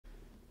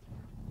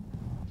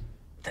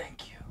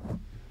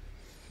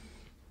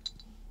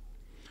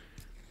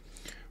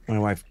My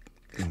wife.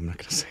 No, I'm not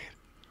going to say it.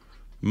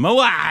 My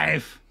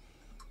wife.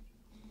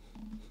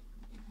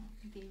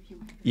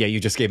 Yeah, you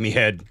just gave me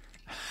head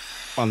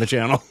on the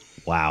channel.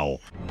 Wow.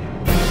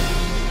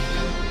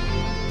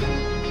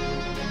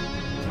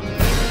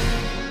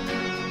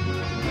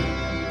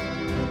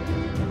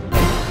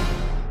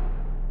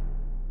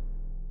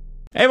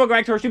 Hey, welcome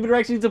back to our Stupid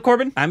Reactions of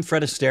Corbin. I'm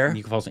Fred Astaire.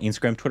 You can follow us on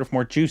Instagram, Twitter for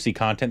more juicy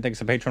content. Thanks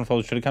to Patreon,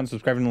 follow, should have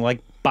subscribe, and the like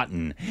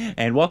button.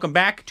 And welcome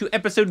back to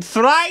episode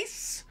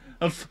thrice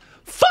of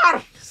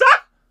Farzi.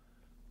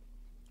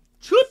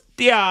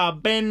 Chutia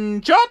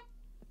Benchot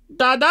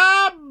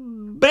Dada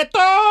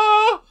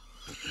Beto.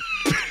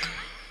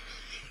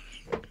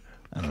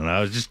 I don't know. I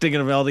was just thinking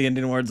of all the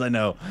Indian words I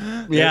know.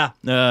 Yeah.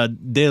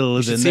 Dill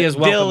is in there.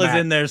 Dill is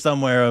in there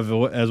somewhere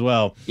as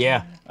well.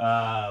 Yeah.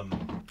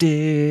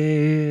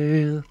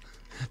 Dill.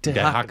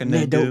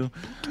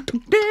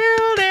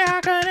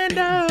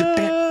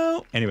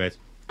 Anyways,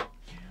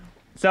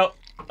 so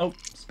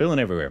spilling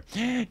everywhere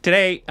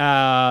today.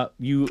 I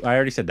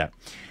already said that.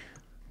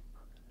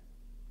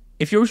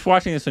 If you're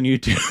watching this on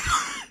YouTube,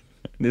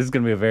 this is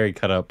going to be a very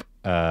cut up.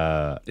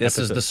 This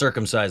is the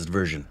circumcised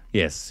version.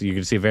 Yes, you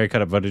can see a very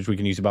cut up footage. We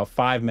can use about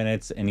 5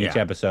 minutes in each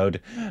episode.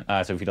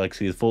 So if you'd like to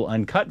see the full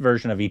uncut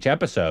version of each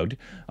episode,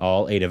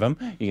 all 8 of them,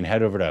 you can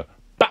head over to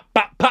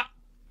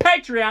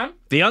Patreon.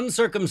 The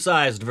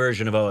uncircumcised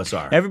version of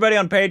OSR. Everybody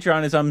on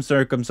Patreon is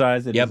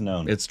uncircumcised. It is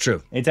known. It's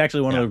true. It's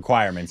actually one of the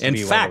requirements to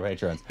be one of our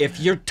patrons. If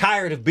you're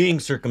tired of being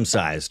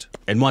circumcised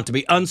and want to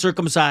be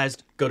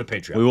uncircumcised, go to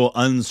Patreon. We will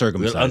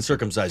uncircumcise. We'll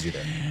uncircumcise you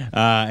there.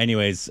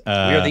 Anyways. We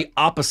are the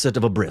opposite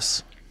of a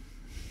bris.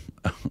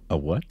 A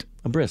what?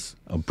 A bris.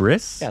 A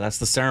bris? Yeah, that's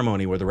the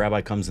ceremony where the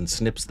rabbi comes and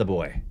snips the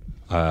boy.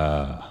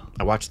 I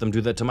watched them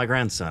do that to my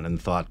grandson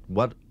and thought,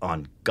 what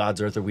on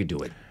God's earth are we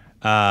doing?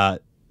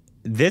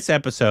 This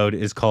episode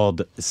is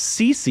called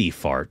CC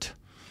Fart.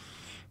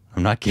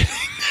 I'm not kidding.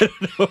 I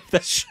don't know if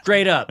that's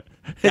straight up.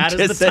 That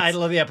is the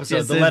title of the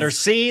episode. The letter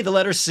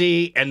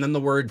C, and then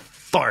the word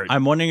fart.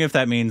 I'm wondering if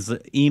that means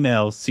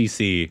email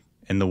CC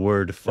and the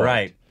word fart.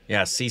 Right.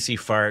 Yeah, CC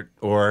fart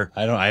or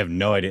I have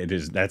no idea.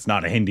 That's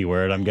not a Hindi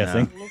word, I'm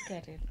guessing. Look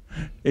at it.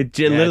 It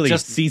literally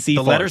just CC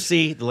the fart.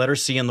 the letter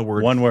C and the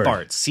word one word.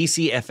 Fart.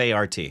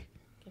 CCFART.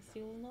 Guess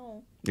you'll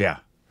know. Yeah.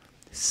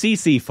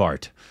 CC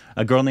Fart.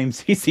 A girl named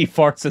CC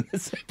farts in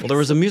this episode. Well, there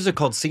was a music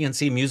called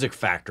CNC Music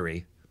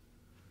Factory.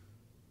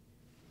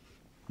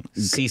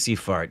 CC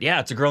Fart. Yeah,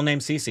 it's a girl named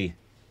CC.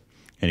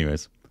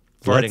 Anyways,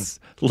 farting.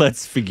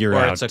 Let's figure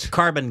out. Or it's a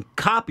carbon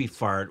copy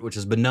fart, which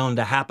has been known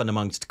to happen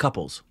amongst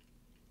couples.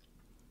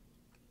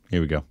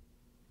 Here we go.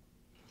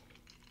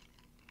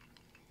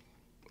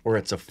 Or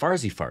it's a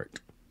Farzi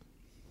fart.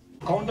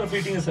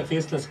 Counterfeiting is a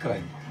faceless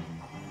crime.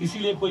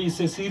 इसीलिए कोई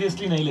इसे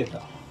seriously नहीं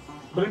लेता.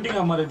 Printing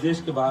हमारे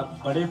देश के बाहर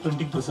बड़े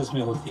प्रिंटिंग प्रोसेस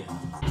में होती है.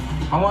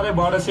 हमारे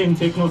बॉर्डर से इन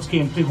फेक नोट्स की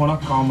एंट्री होना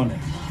कॉमन है.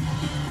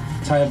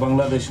 चाहे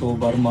बांग्लादेश हो,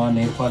 बर्मा,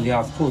 नेपाल या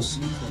of course.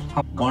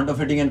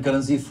 Counterfeiting and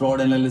Currency Fraud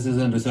Analysis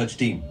and Research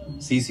Team,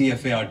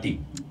 CCFART.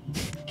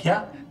 क्या?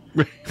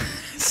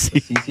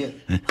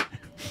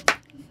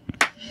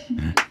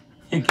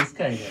 ये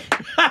किसका है?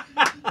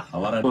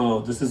 हमारा.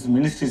 Oh, this is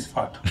ministry's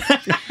fault.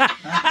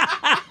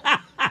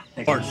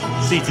 Fart.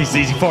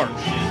 CC fart.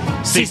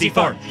 CC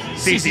fart.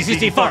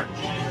 CC fart.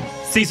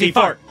 CC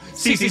fart.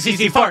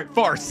 CC fart.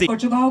 Farsi. हो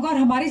चुका होगा और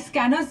हमारे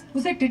स्कैनर्स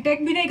उसे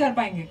डिटेक्ट भी नहीं कर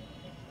पाएंगे.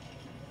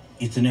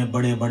 इतने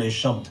बड़े-बड़े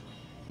शब्द.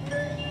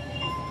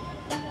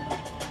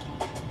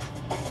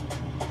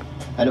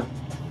 हेलो,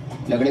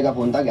 लकड़ी का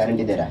फोन था,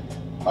 गारंटी दे रहा है.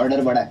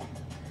 ऑर्डर बड़ा है.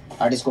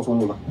 आर्टिस्ट को फोन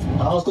दूंगा.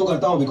 हाँ, उसको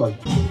करता हूँ अभी कॉल.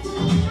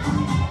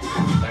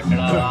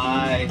 लकड़ा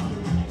भाई.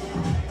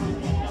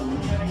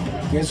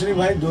 केसरी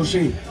भाई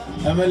दोषी,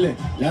 MLA,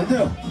 जानते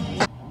हो?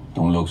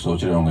 तुम लोग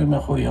सोच रहे होंगे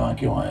मैं खुद यहाँ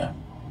क्यों आया?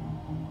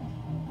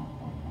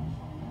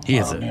 He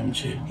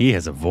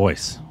has a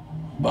voice.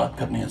 बात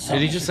करनी है.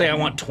 Did he just say I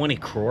want 20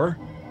 crore?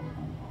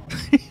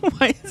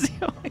 Why is he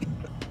always?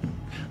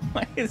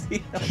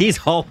 He's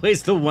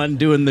always the one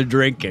doing the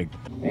drinking.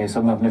 ये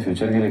सब मैं अपने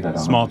फ्यूचर के लिए कर रहा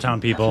हूँ. Small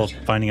town people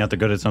finding out they're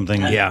good at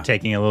something,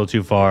 taking it a little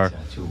too far,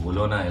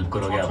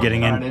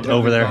 getting in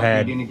over their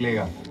head.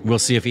 We'll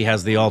see if he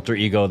has the alter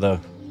ego, the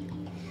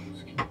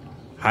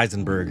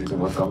Heisenberg,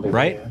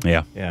 right?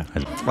 Yeah. Yeah.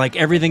 Like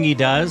everything he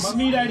does,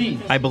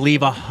 I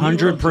believe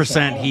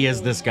 100% he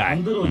is this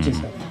guy. Oh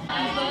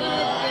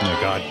my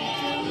God.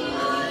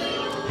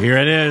 Here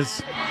it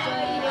is.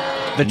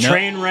 The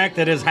train wreck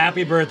that is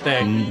Happy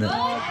Birthday.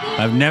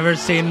 I've never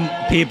seen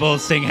people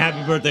sing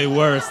Happy Birthday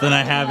worse than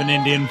I have in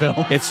Indian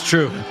film. It's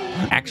true.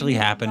 Actually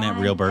happen at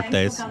real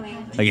birthdays.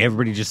 Like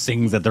everybody just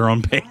sings at their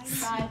own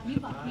pace.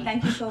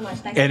 Thank you so much.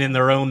 And in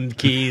their own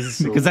keys.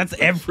 Because that's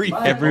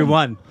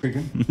everyone.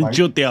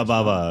 Chutia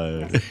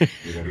Baba.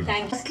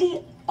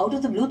 Firstly, out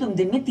of the blue, तुम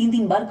दिन में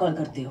 3 बार call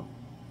करते हो.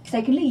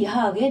 Secondly,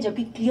 यहाँ आ गया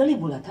जबकि clearly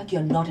बोला था कि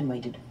you're not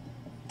invited.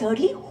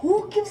 Thirdly,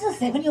 who gives a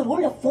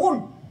 7-year-old a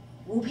phone?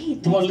 वो भी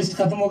तुम्हारा लिस्ट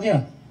खत्म हो गया?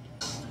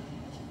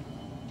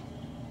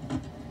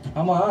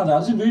 हम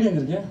राजू बीडिंग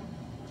करके.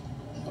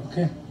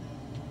 Okay.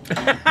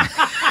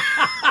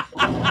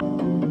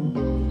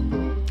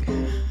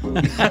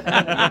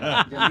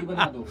 जल्दी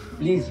बना दो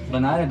प्लीज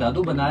बना रहे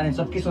दादू बना रहे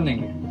सबकी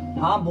सुनेंगे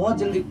हाँ बहुत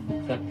जल्दी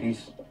sir please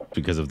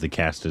Because of the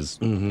cast is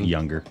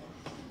younger.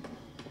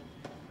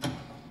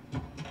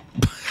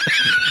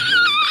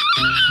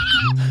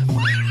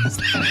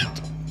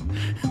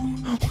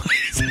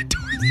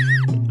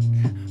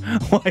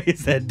 Why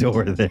is that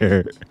door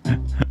there?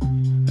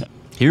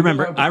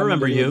 I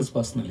remember you.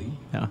 Personally.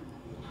 Yeah.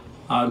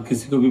 और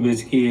किसी को भी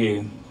बेच के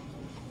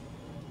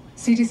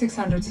CT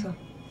 600, sir.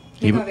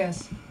 Yes.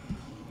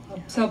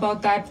 So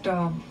about that,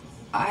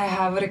 I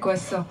have a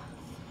request, sir.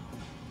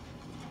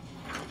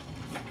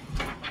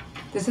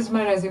 This is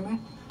my resume.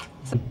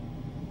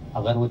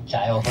 अगर वो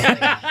चाय offer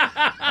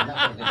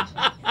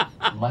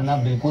मना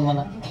बिल्कुल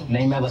मना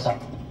नहीं मैं बसा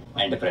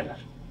एंटरप्रेनर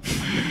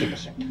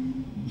 50%.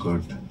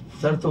 गुड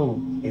सर तो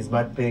इस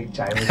बात पे एक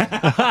चाय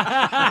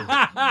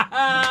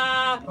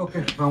okay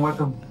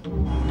welcome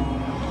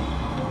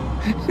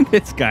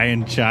This guy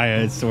in chai,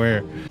 I swear.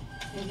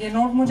 ये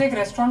नोट मुझे एक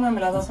रेस्टोरेंट में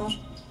मिला था सर.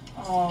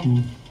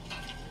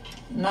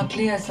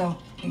 नकली है सर.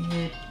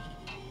 ये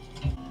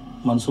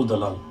मंसूर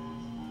दलाल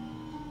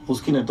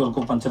उसकी नेटवर्क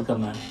को पंचर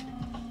करना है.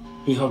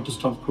 We have to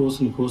stop crores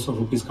and crores of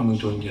rupees coming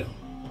to India.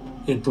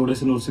 ये थोड़े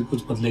से नोट से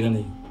कुछ बदलेगा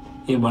नहीं.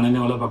 ये बनाने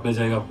वाला पकड़ा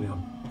जाएगा अपने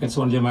आप. It's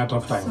only a matter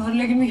of time. Sir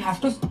लेकिन we have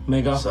to.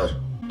 Mega sir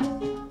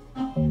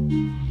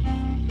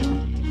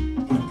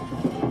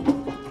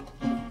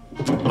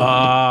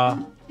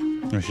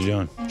What's she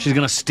doing? She's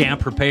gonna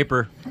stamp her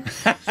paper.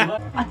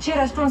 अच्छे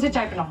रेस्टोरेंट से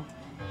चाय पिलाओ.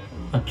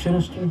 अच्छे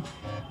रेस्टोरेंट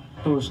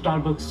तो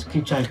स्टारबक्स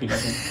की चाय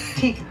पिलाते हैं.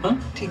 ठीक है.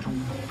 ठीक है.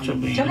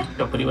 चलो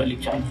टपरी वाली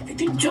चाय.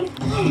 चल.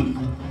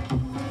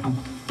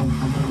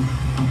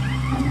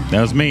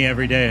 That was me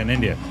every day in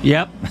India.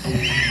 Yep.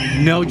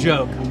 No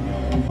joke.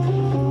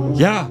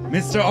 Yeah,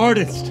 Mr.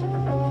 Artist.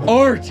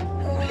 Art.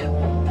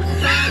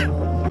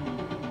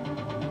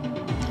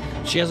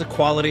 She has a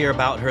quality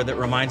about her that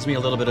reminds me a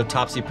little bit of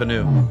Topsy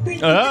Panu.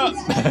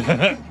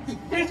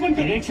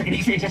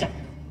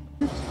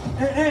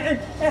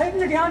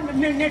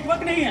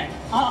 Network नहीं है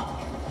हाँ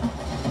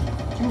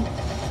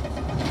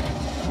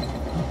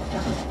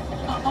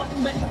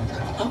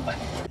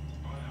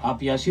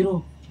आप याशिर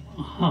हो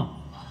हाँ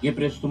ये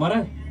प्रेस तुम्हारा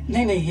है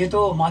नहीं नहीं ये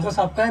तो माधव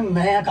साहब का है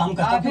मैं यहाँ काम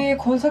करता हूँ आप ये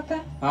खोल सकते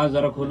हैं? हाँ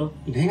जरा खोलो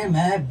नहीं नहीं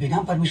मैं बिना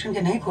परमिशन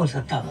के नहीं खोल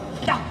सकता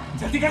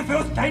जल्दी कर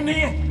फिरोज टाइम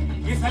नहीं है.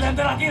 ये साले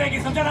अंदर आती रहेगी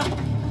समझा ना.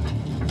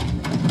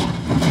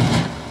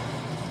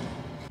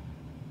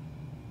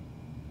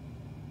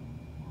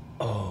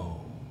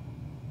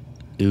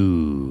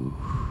 Ooh.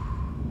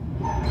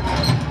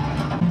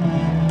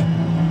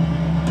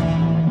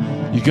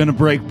 You gonna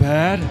break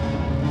bad?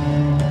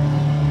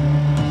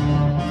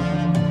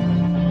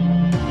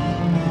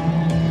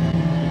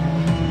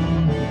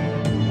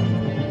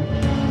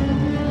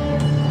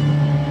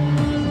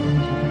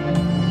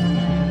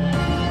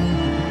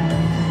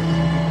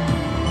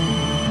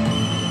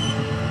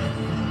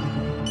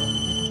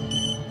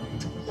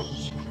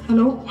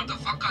 Hello. What the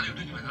fuck are you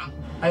doing, Mega?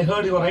 I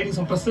heard you were writing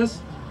some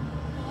presses.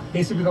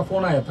 ACP का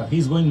फोन आया था.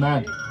 He's going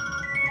mad.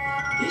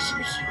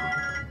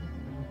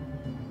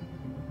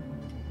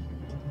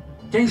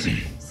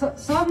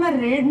 सर मैं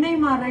रेड नहीं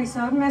मार रही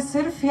सर. मैं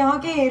सिर्फ यहाँ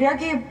के एरिया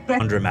के.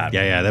 Undrammatic.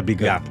 Yeah, that'd be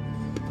good. Yeah.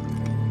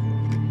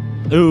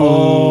 Ooh.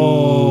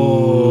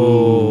 Oh.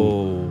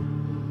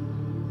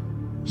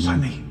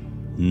 Sunny.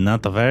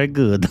 Not very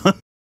good.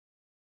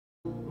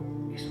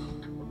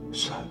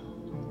 Sir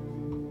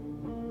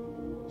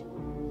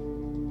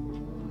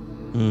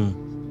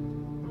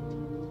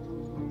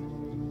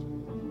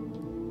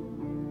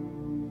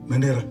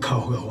मैंने रखा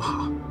होगा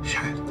वहां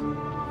शायद.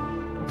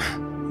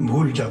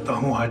 भूल जाता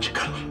हूं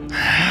आजकल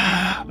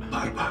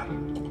बार बार.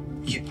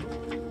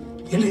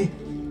 ये ले.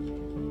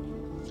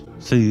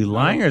 So you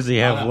lying or does he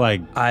have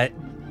like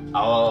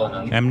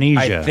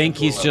amnesia? I think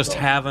he's just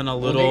having a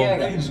little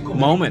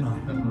moment.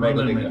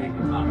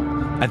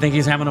 I think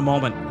he's having a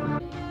moment.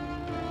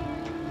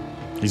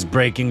 He's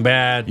breaking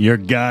bad. You're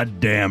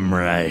goddamn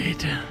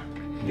right.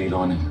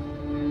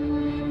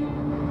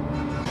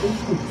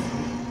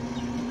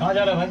 कहाँ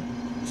जा रहा है भाई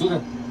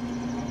सूरज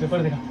पेपर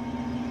देखा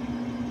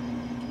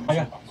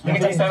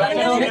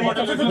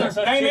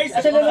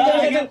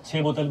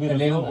छह बोतल भी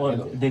ले और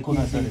देखो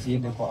ना सर ये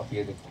देखो आप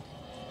ये देखो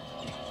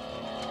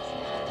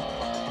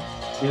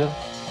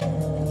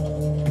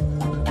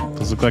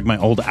Those look like my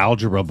old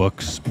algebra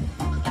books.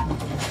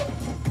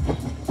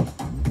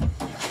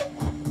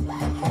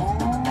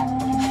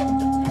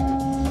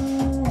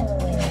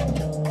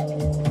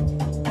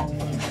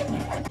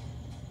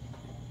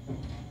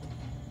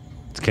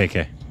 It's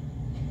KK.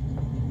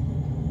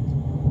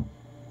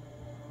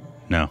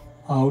 No.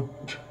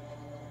 Out.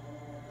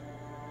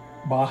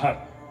 बाहर.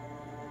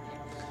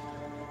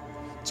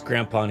 It's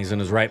Grandpa and he's in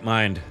his right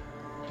mind.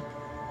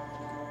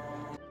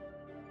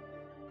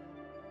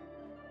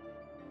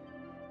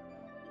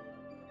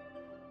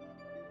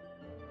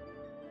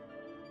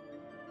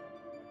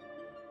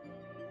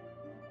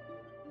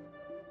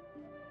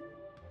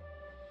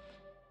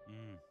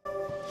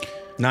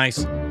 Nice.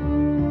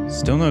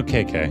 Still no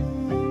KK.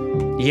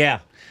 Yeah.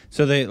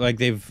 So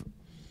they've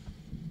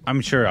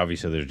I'm sure,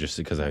 obviously, they're just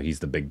because he's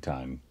the big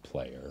time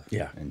player.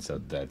 Yeah. And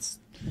so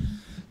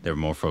they're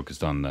more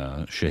focused on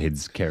the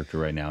Shahid's character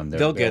right now. And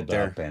they'll get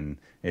there. And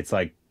it's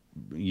like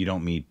you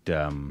don't meet.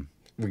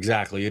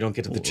 Exactly. You don't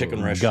get to the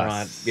chicken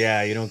restaurant.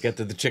 Yeah, you don't get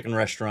to the chicken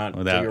restaurant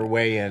until you're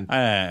way in.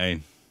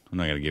 I'm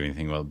not going to give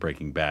anything about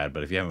Breaking Bad,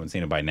 but if you haven't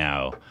seen it by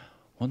now,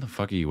 what the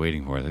fuck are you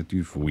waiting for? That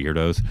dude for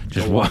weirdos.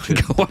 Just watch it.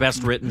 It's the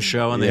best written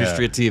show in the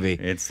history of TV.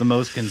 It's the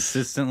most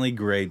consistently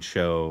great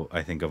show,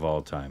 I think, of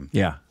all time.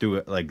 Yeah.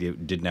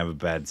 It didn't have a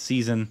bad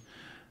season.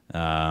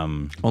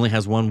 Only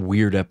has one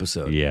weird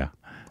episode. Yeah.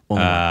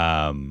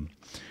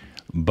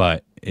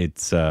 But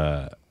it's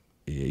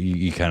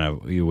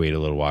you wait a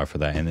little while for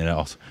that, and then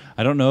also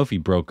I don't know if he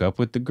broke up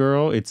with the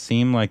girl. It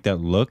seemed like that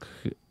look.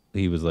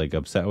 He was like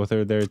upset with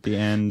her there at the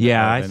end.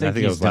 Yeah, I think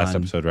it was last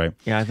episode, right?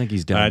 Yeah, I think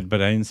he's done. But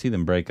I didn't see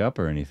them break up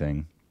or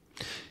anything.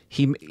 I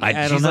don't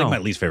know. She's like my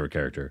least favorite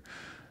character,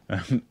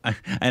 and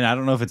I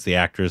don't know if it's the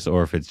actress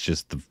or if it's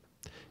just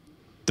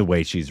the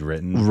way she's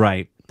written.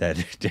 Right. That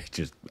it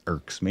just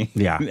irks me.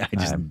 Yeah, I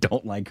just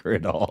don't like her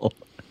at all.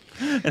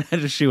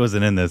 And she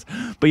wasn't in this,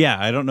 but yeah,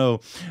 I don't know.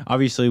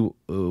 Obviously,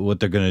 what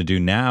they're going to do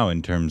now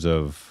in terms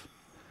of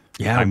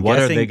what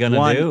are they going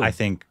to do? I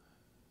think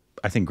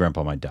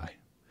Grandpa might die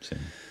soon.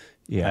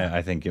 Yeah,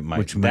 I think it might.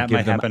 Which might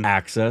give them happen.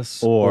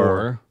 access,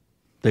 or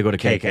they go to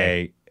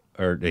KK,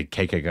 or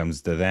KK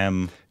comes to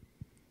them,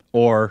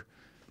 or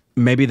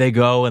maybe they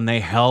go and they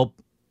help.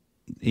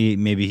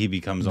 Maybe he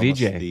becomes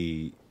almost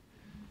VJ.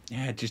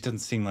 Yeah, it just doesn't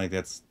seem like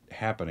that's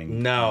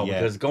happening. No,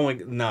 yet.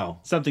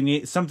 because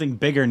something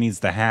bigger needs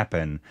to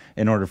happen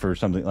in order for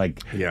something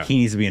like he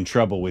needs to be in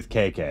trouble with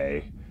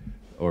KK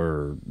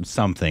or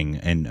something,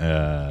 and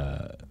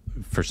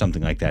for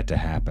something like that to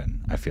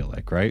happen. I feel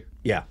like, right?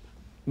 Yeah.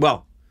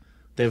 Well,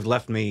 they've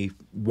left me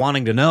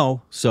wanting to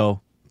know,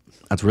 so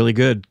that's really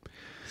good.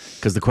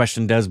 Because the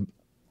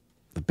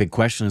big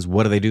question is,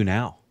 what do they do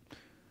now?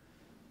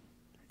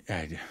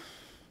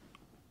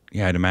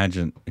 Yeah, I'd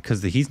imagine,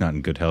 because he's not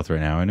in good health right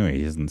now. Anyway,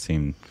 he doesn't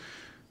seem.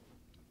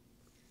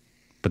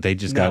 But they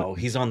just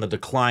he's on the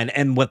decline.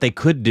 And what they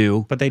could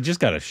do, but they just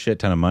got a shit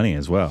ton of money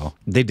as well.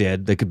 They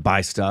did. They could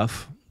buy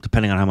stuff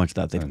depending on how much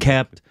that they've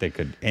kept. They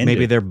could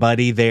maybe their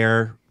buddy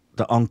there,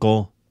 the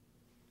uncle,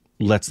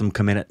 lets them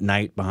come in at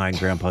night behind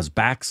Grandpa's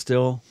back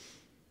still.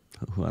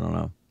 I don't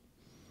know.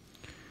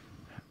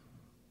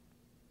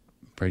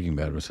 Breaking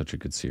Bad was such a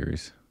good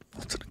series.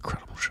 It's an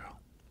incredible show.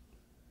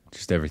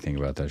 Just everything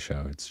about that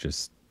show. It's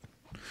just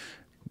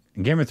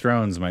Game of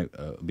Thrones might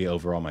be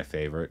overall my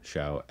favorite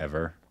show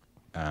ever,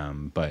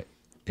 but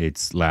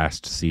its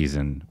last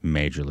season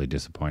majorly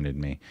disappointed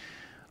me,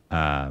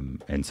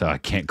 and so I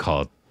can't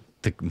call it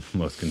the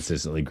most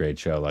consistently great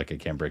show like I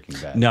can Breaking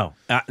Bad. No,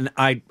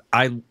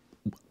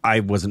 I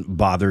wasn't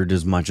bothered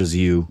as much as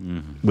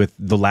you with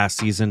the last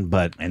season,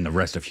 but and the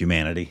rest of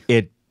humanity.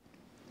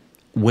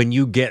 When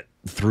you get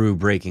through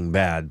Breaking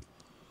Bad,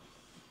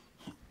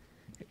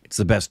 it's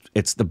the best.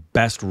 It's the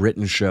best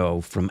written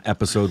show from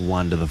episode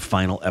 1 to the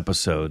final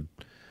episode.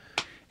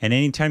 And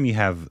anytime you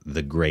have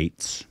the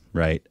greats,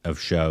 right, of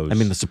shows. I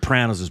mean, The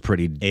Sopranos is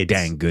pretty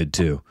dang good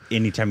too.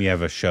 Anytime you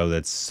have a show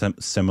that's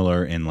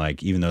similar in,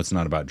 like, even though it's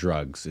not about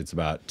drugs, it's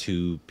about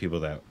two people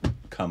that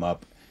come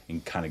up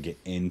and kind of get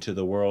into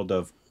the world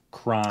of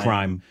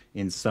crime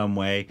in some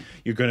way,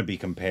 you're going to be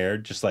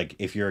compared. Just like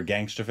if you're a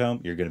gangster film,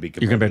 you're going to be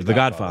compared to The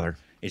Godfather.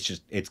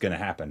 It's going to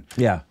happen.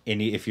 Yeah. And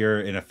if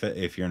you're in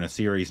a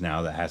series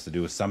now that has to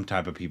do with some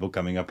type of people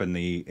coming up in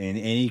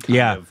any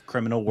kind of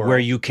criminal world, where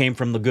you came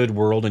from the good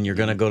world and you're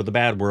going to go to the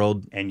bad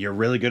world, and you're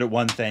really good at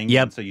one thing,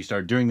 yep. So you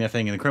start doing that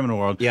thing in the criminal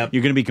world, yep.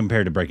 You're going to be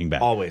compared to Breaking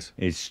Bad. Always.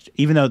 It's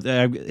even though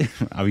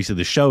obviously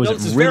the show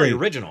isn't really very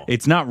original.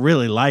 It's not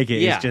really like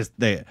it. Yeah. It's just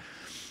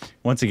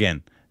once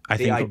again, I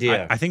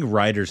think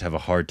writers have a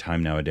hard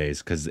time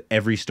nowadays because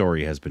every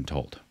story has been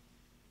told.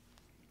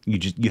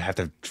 You have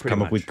to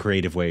come up with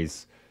creative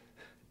ways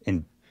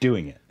in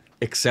doing it.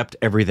 Except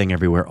Everything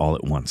Everywhere All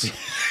at Once.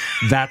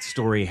 That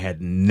story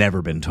had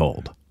never been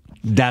told.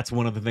 That's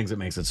one of the things that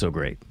makes it so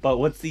great. But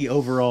what's the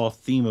overall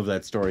theme of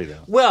that story,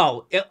 though?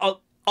 Well,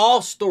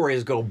 all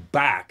stories go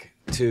back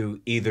to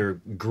either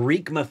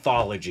Greek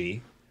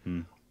mythology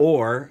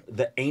or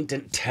the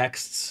ancient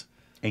texts.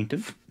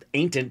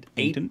 Ancient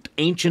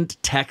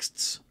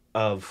texts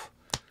of,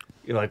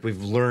 like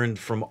we've learned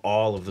from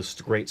all of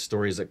the great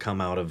stories that come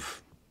out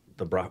of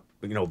the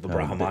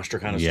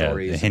Brahmastra kind of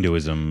stories, the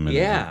Hinduism,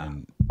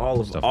 and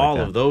all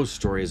of those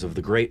stories of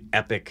the great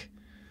epic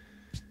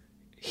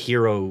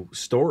hero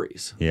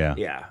stories.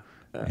 Yeah.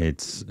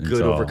 It's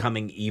good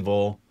overcoming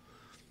evil.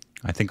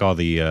 I think all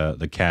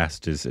the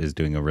cast is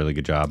doing a really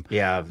good job.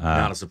 Yeah,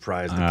 not a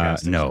surprise. The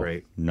cast is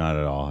great. Not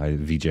at all.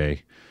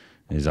 VJ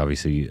is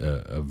obviously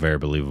a very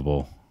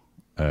believable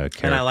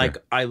character. And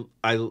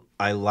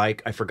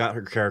I forgot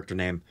her character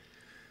name,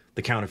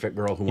 the counterfeit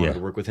girl who wanted to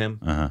work with him.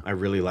 I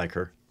really like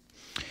her.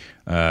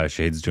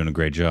 Shahid's doing a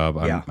great job.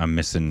 I'm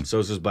missing.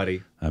 So's his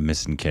buddy. I'm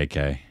missing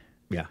KK.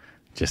 Yeah,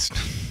 just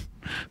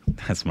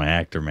that's my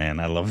actor,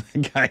 man. I love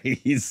that guy.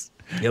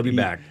 He'll be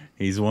back.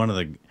 He's one of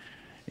the.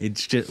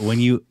 It's just when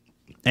you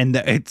And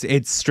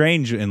it's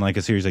strange in like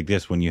a series like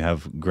this when you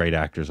have great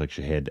actors like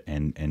Shahid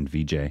and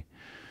VJ,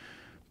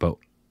 but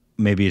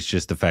maybe it's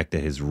just the fact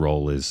that his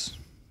role is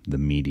the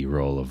meaty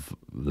role of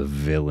the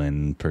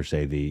villain per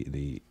se,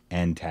 the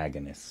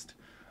antagonist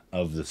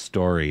of the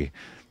story.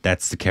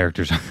 That's the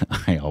characters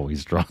I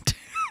always draw to.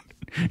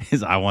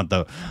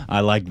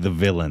 I like the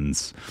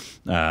villains.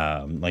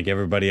 Like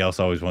everybody else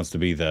always wants to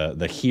be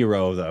the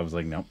hero. I was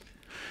like, nope.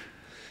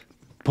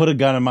 Put a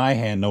gun in my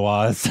hand,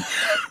 Nawaz.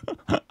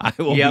 I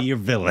will be your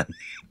villain.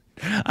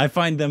 I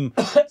find them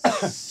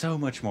so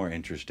much more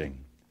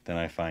interesting than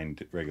I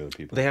find regular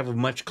people. They have a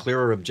much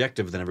clearer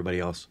objective than everybody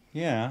else.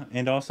 Yeah,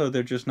 and also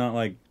they're just not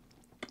like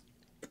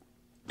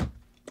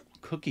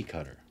cookie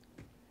cutter.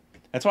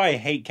 That's why I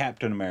hate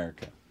Captain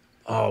America.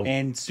 Oh,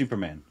 and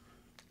Superman.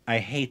 I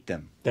hate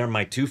them. They're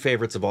my two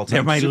favorites of all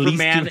time.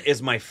 Superman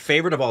is my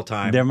favorite of all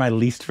time. They're my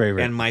least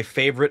favorite. And my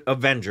favorite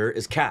Avenger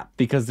is Cap.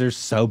 Because they're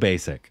so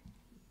basic.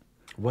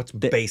 What's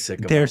basic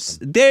about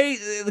them?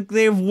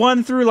 They have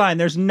one through line.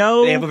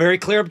 They have a very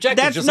clear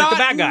objective, that's just not like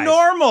the bad guys.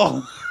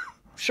 Normal.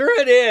 Sure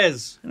it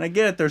is. And I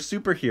get it, they're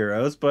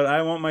superheroes, but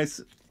I want my...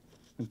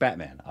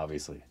 Batman,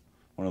 obviously.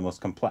 One of the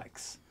most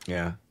complex.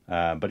 Yeah.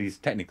 But he's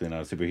technically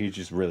not a superhero. He's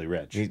just really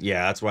rich.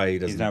 That's why he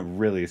doesn't... He's not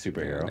really a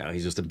superhero. No,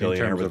 he's just a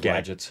billionaire with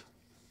gadgets.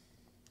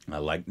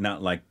 Not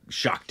like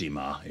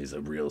Shaktima is a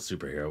real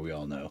superhero, we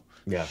all know.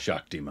 Yeah.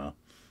 Shaktima.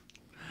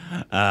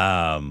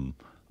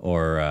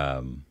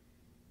 Or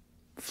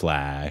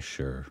Flash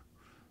or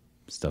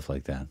stuff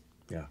like that.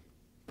 Yeah.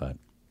 But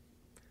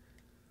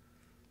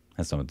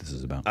that's not what this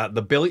is about.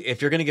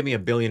 If you're going to give me a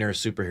billionaire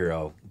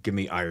superhero, give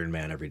me Iron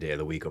Man every day of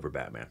the week over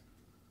Batman.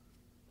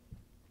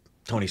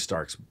 Tony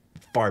Stark's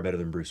far better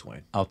than Bruce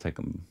Wayne. I'll take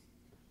them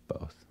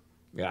both.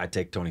 Yeah, I'd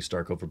take Tony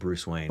Stark over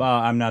Bruce Wayne. Well,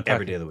 I'm not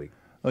every day of the week.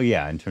 Oh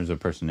yeah, in terms of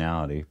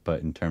personality,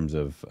 but in terms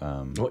of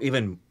well,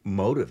 even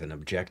motive and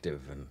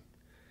objective and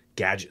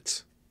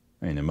gadgets.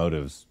 I mean, the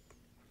motives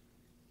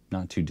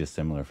not too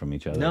dissimilar from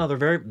each other. No,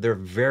 they're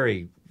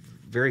very,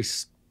 very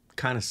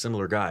kind of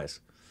similar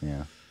guys.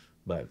 Yeah,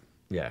 but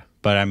yeah.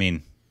 But I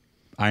mean,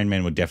 Iron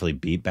Man would definitely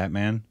beat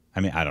Batman. I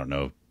mean, I don't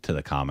know to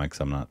the comics.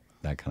 I'm not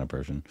that kind of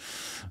person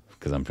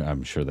because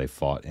I'm sure they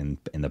fought in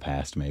the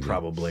past, maybe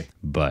probably.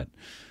 But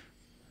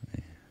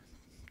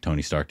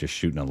Tony Stark just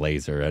shooting a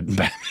laser at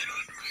Batman.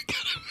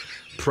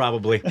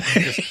 Probably.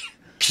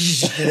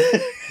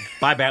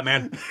 Bye,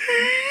 Batman.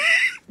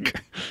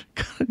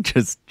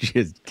 just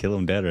kill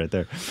him dead right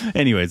there.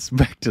 Anyways,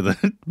 back to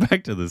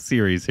the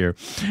series here.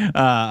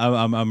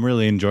 I'm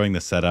really enjoying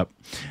the setup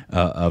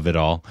of it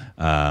all.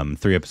 3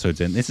 episodes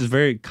in. This is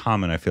very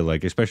common, I feel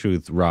like, especially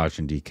with Raj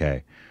and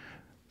DK.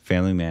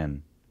 Family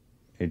Man.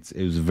 It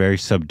was very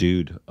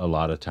subdued a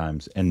lot of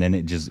times, and then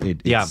it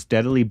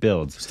steadily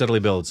builds. Steadily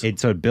builds.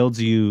 So it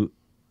builds you,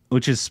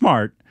 which is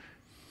smart.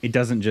 It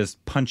doesn't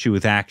just punch you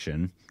with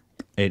action.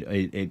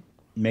 It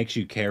makes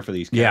you care for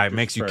these characters. Yeah, it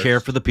makes you care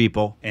for the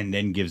people. And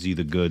then gives you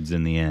the goods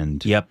in the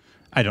end. Yep.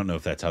 I don't know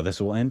if that's how this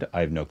will end.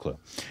 I have no clue.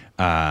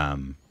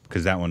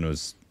 Because that one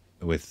was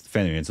with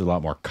Family Man. It's a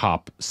lot more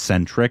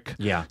cop-centric.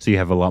 Yeah. So you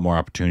have a lot more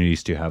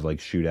opportunities to have like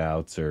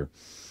shootouts or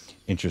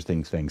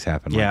interesting things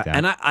happen like that.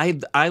 And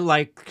I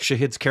like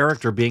Shahid's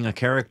character being a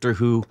character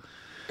who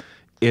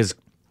is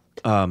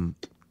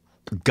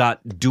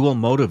got dual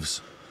motives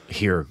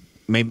here.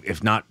 Maybe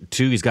if not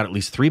 2, he's got at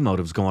least 3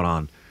 motives going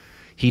on.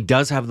 He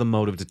does have the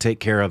motive to take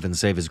care of and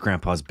save his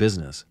grandpa's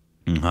business.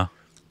 Mm-hmm.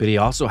 But he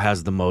also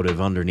has the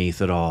motive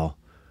underneath it all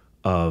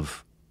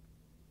of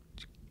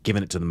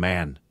giving it to the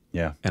man.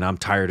 Yeah. And I'm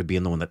tired of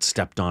being the one that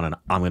stepped on, and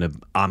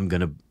I'm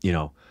gonna,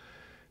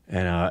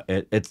 and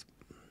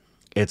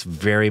it's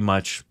very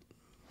much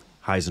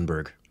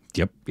Heisenberg.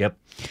 Yep.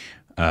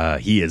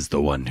 He is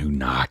the one who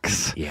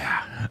knocks.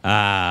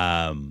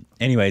 Yeah.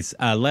 Anyways,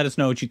 let us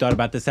know what you thought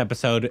about this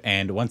episode.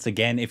 And once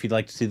again, if you'd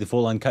like to see the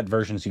full uncut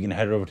versions, you can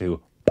head over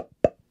to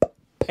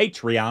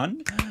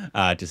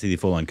Patreon to see the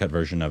full uncut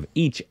version of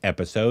each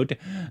episode.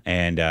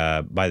 And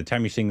by the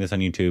time you're seeing this on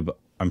YouTube,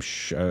 I'm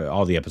sure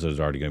all the episodes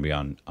are already going to be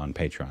on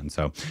Patreon.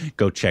 So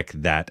go check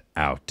that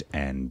out.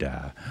 And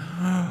on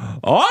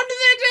to the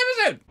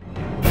next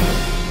episode.